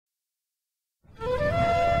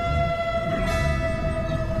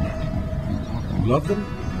Love them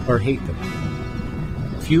or hate them,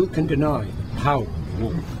 few can deny the power of the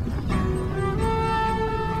wolf.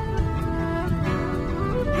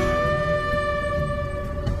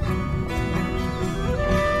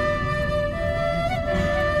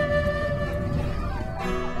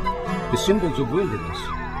 The symbols of wilderness,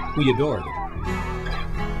 we adore them.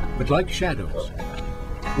 But like shadows,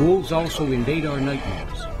 wolves also invade our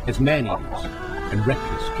nightmares as man-eaters and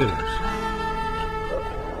reckless killers.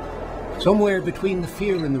 Somewhere between the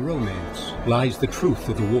fear and the romance lies the truth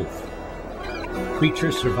of the wolf.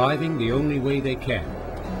 Creatures surviving the only way they can,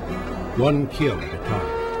 one kill at a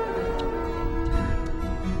time.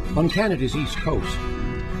 On Canada's east coast,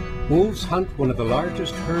 wolves hunt one of the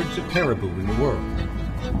largest herds of caribou in the world.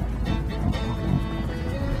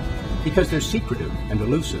 Because they're secretive and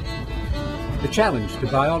elusive, the challenge to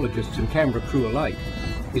biologists and camera crew alike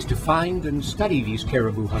is to find and study these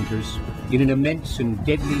caribou hunters in an immense and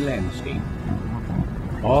deadly landscape,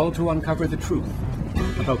 all to uncover the truth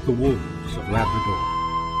about the wolves of Labrador.